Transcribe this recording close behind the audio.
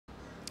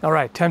All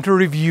right, time to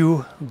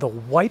review the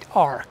White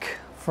Arc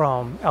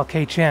from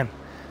LK Chen.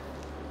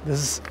 This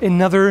is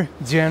another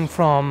gen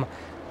from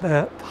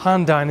the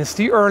Han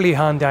Dynasty, early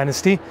Han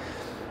Dynasty,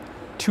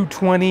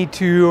 220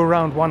 to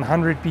around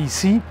 100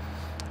 BC.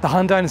 The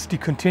Han Dynasty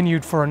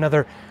continued for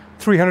another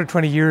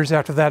 320 years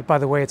after that. By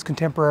the way, it's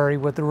contemporary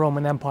with the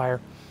Roman Empire.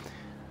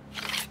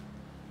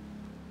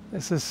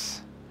 This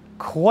is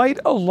quite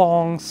a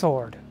long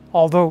sword,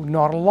 although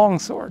not a long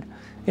sword,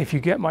 if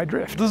you get my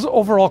drift. This is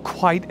overall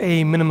quite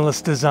a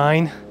minimalist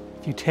design.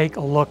 If you take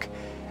a look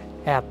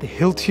at the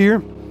hilt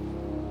here,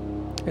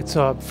 it's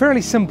a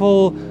fairly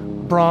simple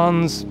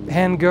bronze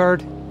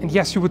handguard, and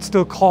yes, you would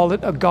still call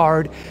it a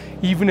guard,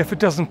 even if it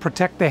doesn't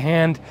protect the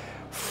hand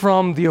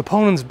from the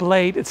opponent's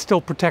blade. It still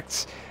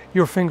protects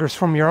your fingers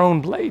from your own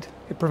blade.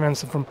 It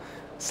prevents them from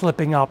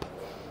slipping up.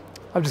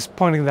 I'm just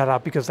pointing that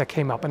out because that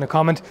came up in a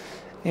comment.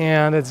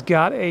 And it's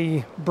got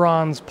a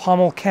bronze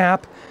pommel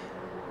cap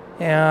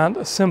and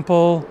a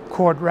simple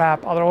cord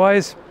wrap.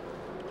 Otherwise,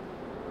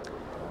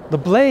 the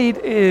blade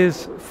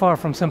is far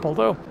from simple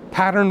though.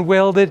 Pattern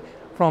welded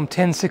from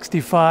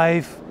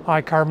 1065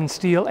 high carbon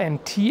steel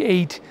and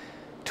T8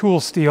 tool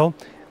steel,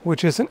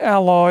 which is an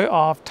alloy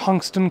of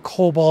tungsten,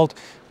 cobalt,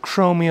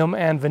 chromium,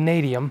 and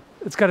vanadium.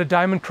 It's got a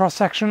diamond cross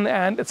section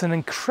and it's an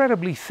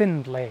incredibly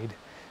thin blade.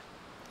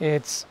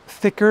 It's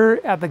thicker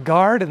at the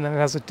guard and then it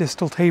has a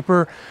distal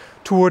taper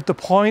toward the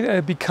point, and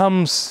it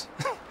becomes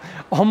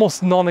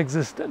almost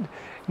non-existent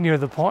near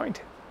the point.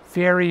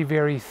 Very,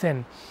 very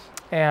thin.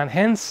 And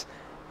hence,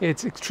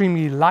 it's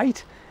extremely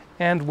light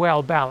and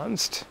well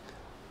balanced.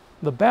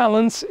 The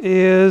balance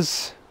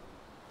is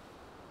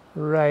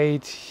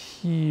right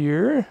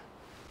here.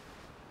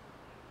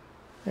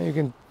 And you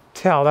can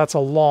tell that's a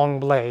long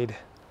blade.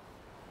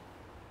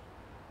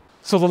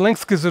 So the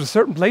length gives it a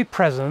certain blade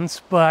presence,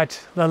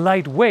 but the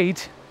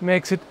lightweight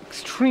makes it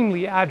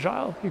extremely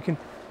agile. You can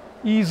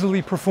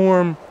easily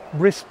perform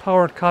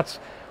wrist-powered cuts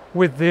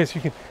with this.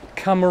 You can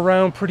come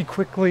around pretty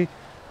quickly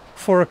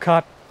for a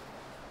cut,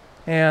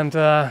 and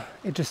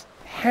it just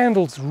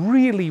handles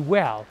really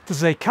well. This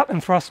is a cut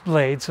and thrust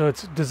blade, so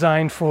it's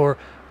designed for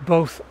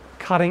both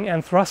cutting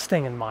and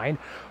thrusting in mind.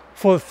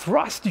 For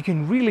thrust, you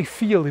can really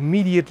feel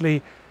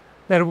immediately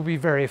that it will be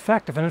very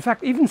effective. And in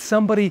fact, even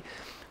somebody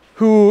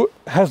who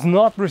has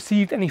not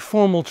received any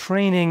formal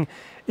training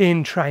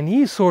in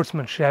Chinese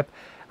swordsmanship,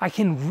 I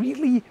can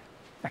really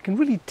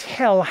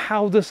tell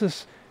how this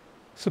is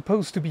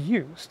supposed to be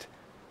used.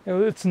 You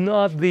know, it's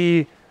not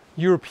the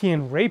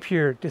European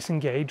rapier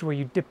disengage where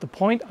you dip the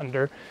point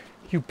under.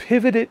 You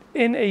pivot it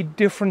in a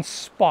different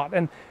spot,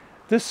 and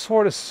this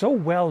sword is so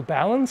well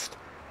balanced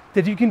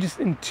that you can just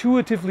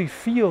intuitively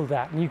feel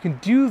that, and you can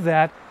do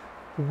that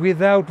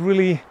without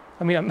really,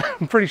 I mean,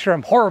 I'm pretty sure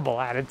I'm horrible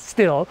at it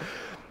still,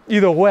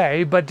 either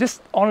way, but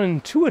just on an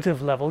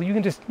intuitive level, you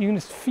can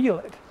just feel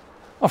it.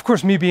 Of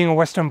course, me being a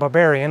Western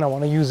barbarian, I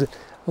want to use it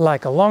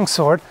like a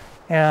longsword,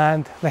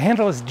 and the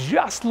handle is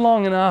just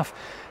long enough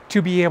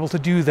to be able to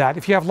do that.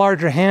 If you have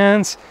larger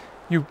hands,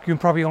 you can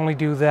probably only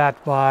do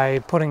that by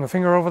putting a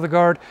finger over the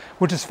guard,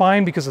 which is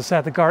fine because as I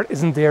said, the guard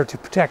isn't there to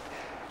protect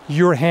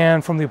your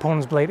hand from the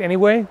opponent's blade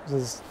anyway. This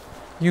is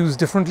used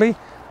differently.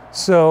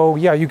 So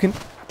yeah, you can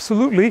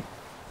absolutely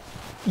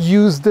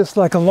use this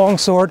like a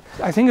longsword.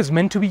 I think it's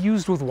meant to be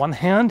used with one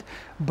hand,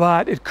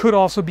 but it could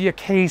also be a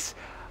case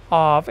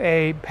of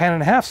a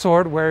hand-and-a-half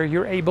sword where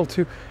you're able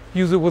to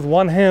use it with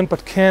one hand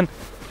but can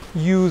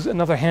use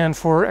another hand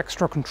for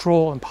extra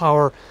control and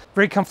power.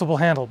 Very comfortable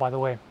handle, by the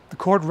way. The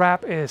cord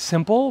wrap is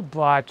simple,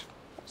 but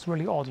it's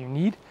really all you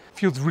need.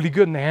 Feels really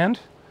good in the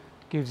hand.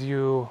 Gives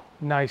you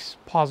nice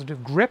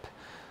positive grip.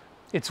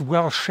 It's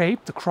well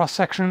shaped. The cross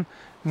section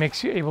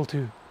makes you able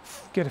to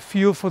get a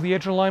feel for the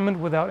edge alignment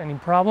without any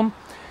problem.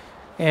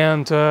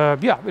 And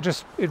yeah,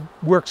 it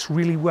works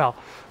really well.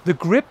 The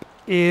grip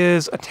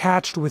is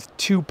attached with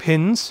 2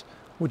 pins,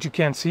 which you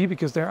can't see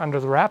because they're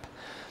under the wrap.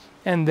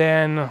 And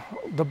then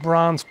the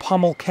bronze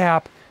pommel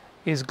cap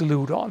is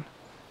glued on.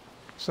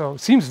 So it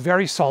seems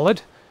very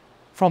solid.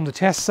 From the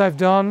tests I've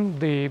done,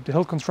 the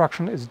hilt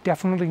construction is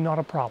definitely not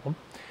a problem.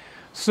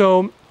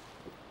 So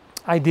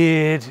I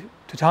did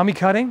tatami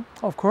cutting,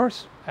 of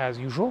course, as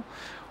usual,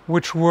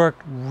 which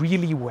worked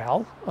really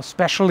well,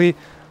 especially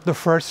the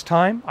first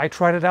time I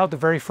tried it out. The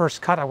very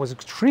first cut, I was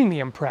extremely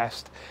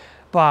impressed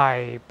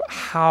by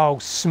how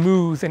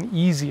smooth and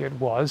easy it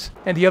was.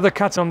 And the other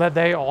cuts on that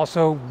day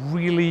also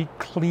really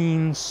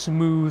clean,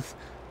 smooth,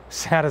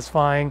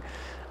 satisfying.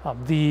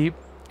 The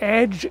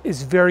edge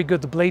is very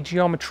good. The blade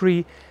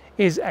geometry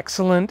is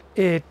excellent.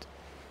 It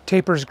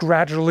tapers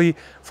gradually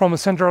from the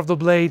center of the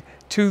blade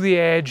to the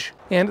edge,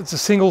 and it's a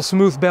single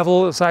smooth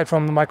bevel aside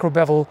from the micro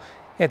bevel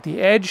at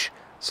the edge,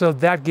 so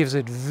that gives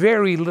it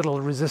very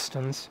little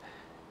resistance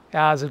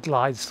as it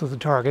glides to the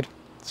target.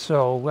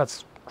 So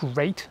that's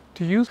great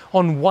to use.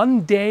 On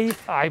one day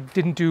I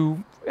didn't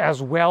do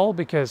as well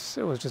because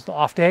it was just an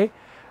off day,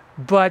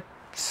 but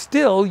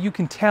still you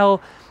can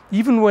tell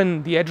even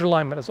when the edge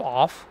alignment is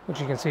off, which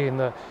you can see in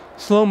the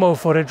slow-mo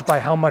footage by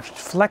how much it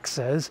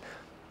flexes,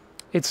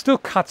 it still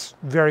cuts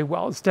very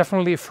well. It's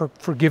definitely a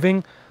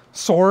forgiving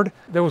sword.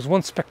 There was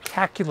one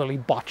spectacularly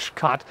botched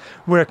cut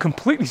where it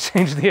completely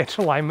changed the edge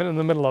alignment in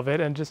the middle of it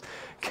and just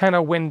kind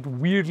of went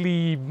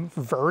weirdly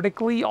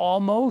vertically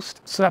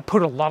almost. So that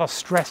put a lot of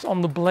stress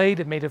on the blade.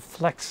 It made it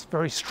flex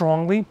very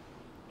strongly.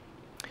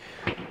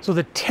 So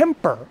the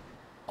temper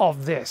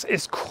of this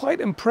is quite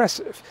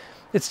impressive.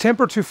 It's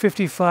tempered to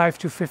 55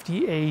 to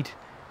 58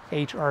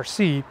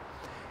 HRC.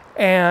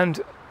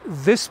 And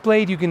this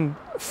blade you can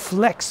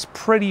flex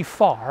pretty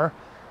far.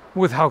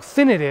 With how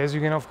thin it is,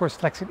 you can of course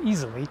flex it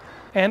easily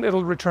and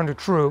it'll return to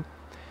true.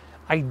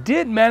 I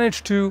did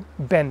manage to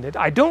bend it.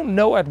 I don't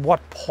know at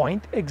what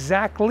point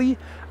exactly.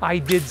 I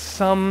did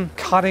some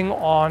cutting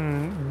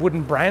on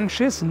wooden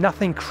branches,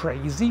 nothing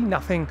crazy,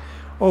 nothing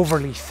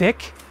overly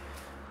thick.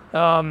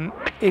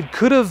 It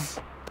could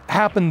have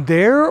happened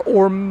there,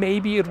 or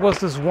maybe it was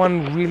this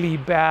one really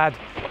bad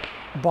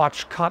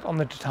botch cut on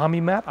the tatami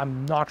mat.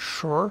 I'm not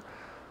sure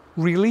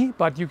really,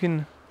 but you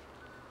can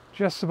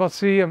just about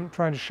see, I'm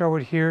trying to show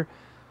it here,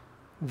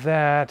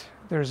 that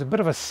there's a bit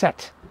of a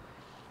set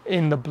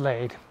in the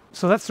blade.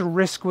 So that's the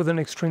risk with an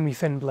extremely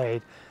thin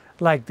blade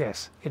like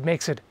this. It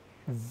makes it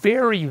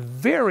very,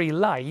 very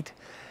light.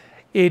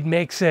 It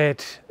makes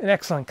it an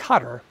excellent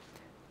cutter.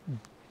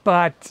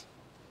 But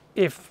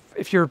if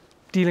you're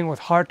dealing with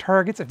hard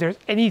targets, if there's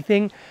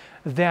anything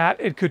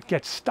that it could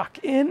get stuck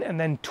in and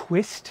then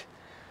twist,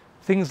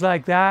 things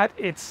like that,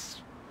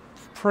 it's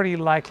pretty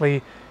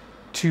likely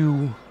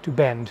to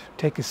bend,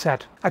 take a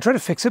set. I tried to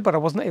fix it, but I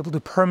wasn't able to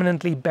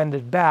permanently bend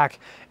it back.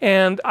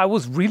 And I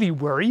was really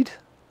worried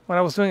when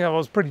I was doing it. I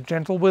was pretty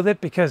gentle with it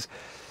because,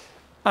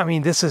 I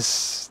mean, this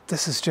is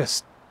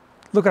just,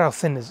 look at how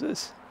thin this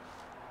is.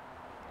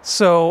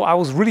 So I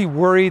was really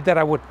worried that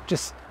I would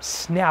just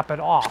snap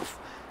it off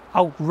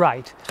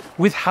outright.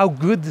 With how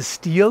good the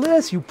steel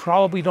is, you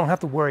probably don't have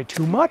to worry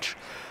too much,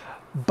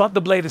 but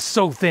the blade is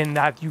so thin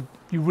that you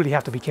really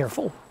have to be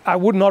careful. I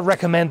would not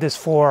recommend this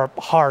for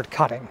hard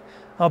cutting.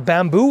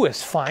 Bamboo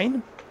is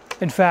fine.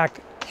 In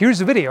fact,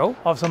 here's a video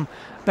of some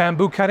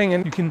bamboo cutting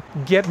and you can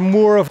get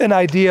more of an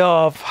idea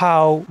of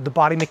how the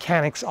body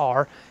mechanics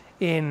are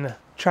in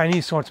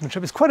Chinese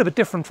swordsmanship. It's quite a bit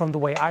different from the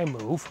way I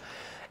move,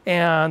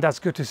 and that's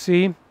good to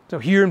see. So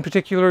here in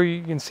particular,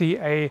 you can see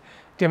a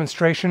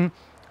demonstration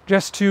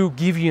just to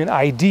give you an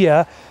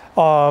idea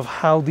of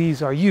how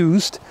these are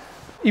used.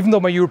 Even though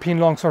my European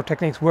longsword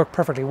techniques work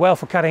perfectly well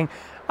for cutting,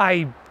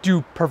 I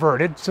do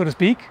pervert it, so to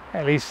speak.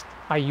 At least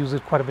I use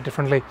it quite a bit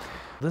differently.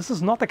 This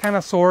is not the kind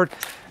of sword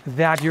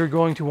that you're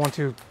going to want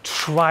to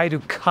try to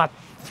cut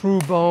through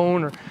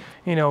bone or,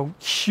 you know,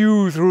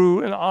 hew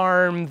through an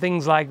arm,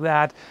 things like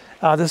that.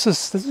 This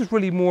is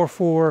really more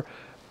for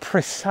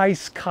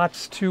precise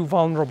cuts to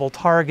vulnerable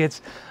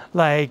targets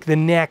like the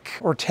neck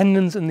or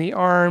tendons in the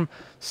arm,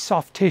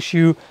 soft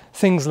tissue,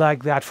 things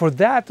like that. For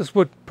that, this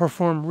would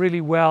perform really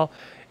well.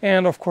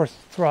 And of course,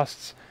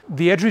 thrusts.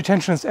 The edge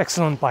retention is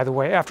excellent, by the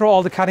way. After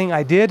all the cutting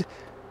I did,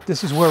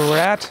 this is where we're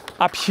at.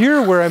 Up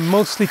here, where I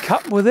mostly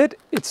cut with it,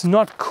 it's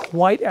not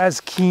quite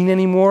as keen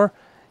anymore.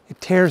 It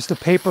tears the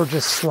paper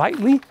just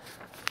slightly,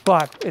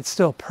 but it's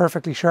still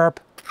perfectly sharp.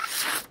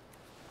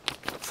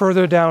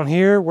 Further down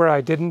here, where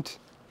I didn't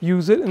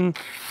use it in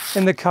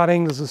the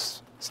cutting, this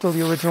is still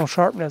the original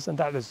sharpness, and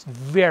that is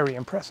very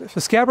impressive.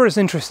 The scabbard is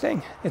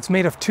interesting. It's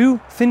made of two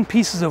thin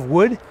pieces of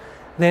wood,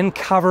 then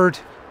covered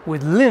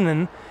with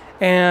linen,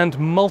 and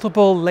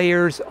multiple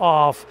layers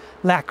of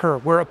lacquer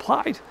were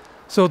applied.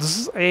 So this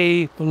is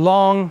a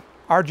long,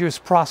 arduous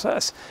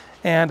process,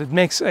 and it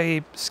makes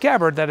a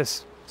scabbard that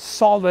is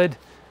solid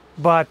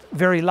but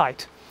very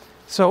light.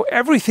 So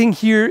everything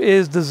here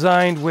is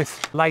designed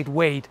with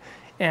lightweight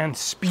and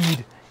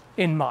speed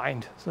in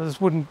mind. So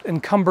this wouldn't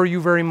encumber you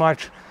very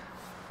much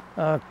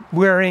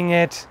wearing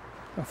it,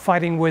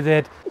 fighting with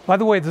it. By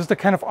the way, this is the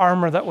kind of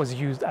armor that was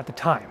used at the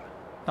time.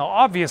 Now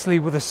obviously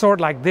with a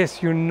sword like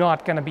this, you're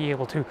not going to be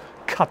able to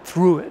cut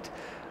through it,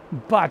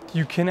 but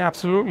you can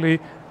absolutely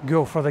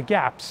go for the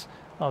gaps.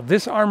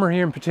 This armor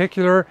here in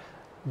particular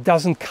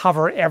doesn't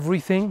cover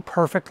everything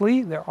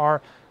perfectly. There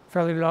are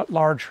fairly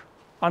large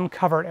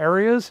uncovered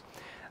areas.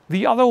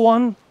 The other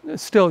one,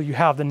 still you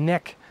have the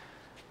neck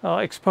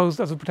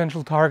exposed as a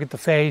potential target, the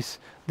face,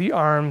 the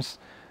arms.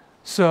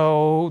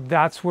 So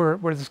that's where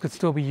this could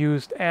still be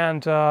used.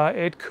 And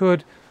it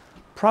could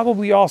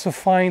probably also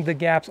find the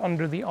gaps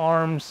under the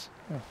arms,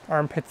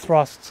 armpit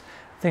thrusts,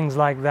 things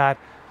like that.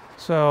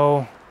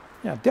 So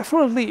yeah,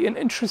 definitely an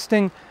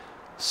interesting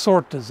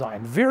sword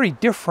design. Very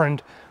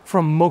different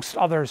from most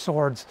other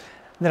swords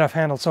that I've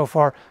handled so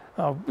far,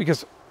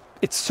 because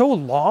it's so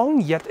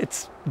long, yet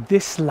it's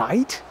this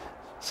light.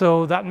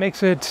 So that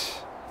makes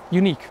it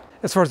unique.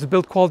 As far as the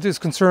build quality is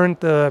concerned,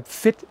 the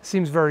fit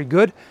seems very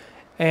good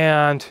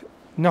and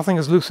nothing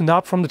has loosened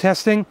up from the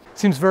testing.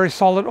 Seems very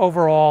solid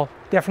overall,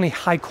 definitely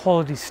high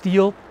quality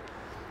steel.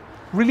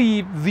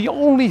 Really, the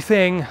only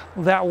thing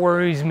that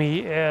worries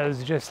me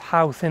is just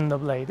how thin the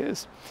blade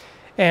is.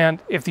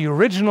 And if the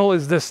original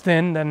is this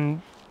thin,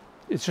 then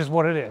it's just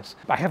what it is.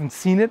 I haven't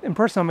seen it in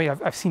person. I mean,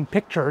 I've seen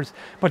pictures,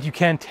 but you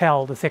can't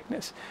tell the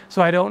thickness.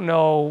 So I don't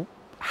know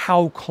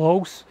how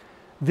close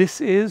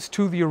this is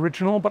to the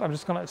original, but I'm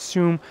just going to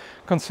assume,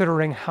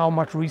 considering how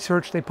much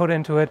research they put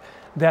into it,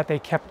 that they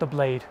kept the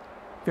blade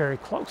very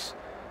close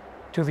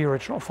to the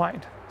original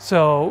find.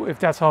 So if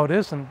that's how it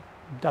is, then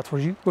that's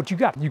what you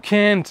got. You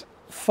can't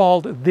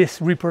fault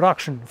this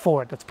reproduction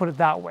for it, let's put it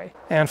that way.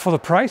 And for the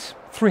price,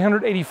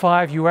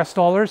 $385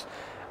 US,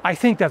 I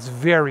think that's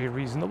very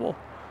reasonable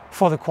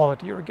for the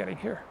quality you're getting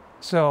here.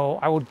 So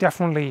I would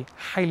definitely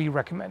highly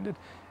recommend it.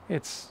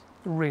 It's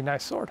a really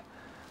nice sword.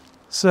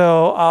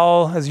 So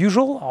as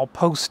usual, I'll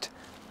post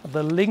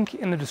the link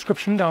in the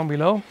description down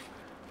below.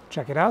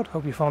 Check it out.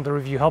 Hope you found the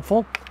review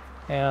helpful,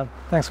 and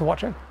thanks for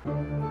watching.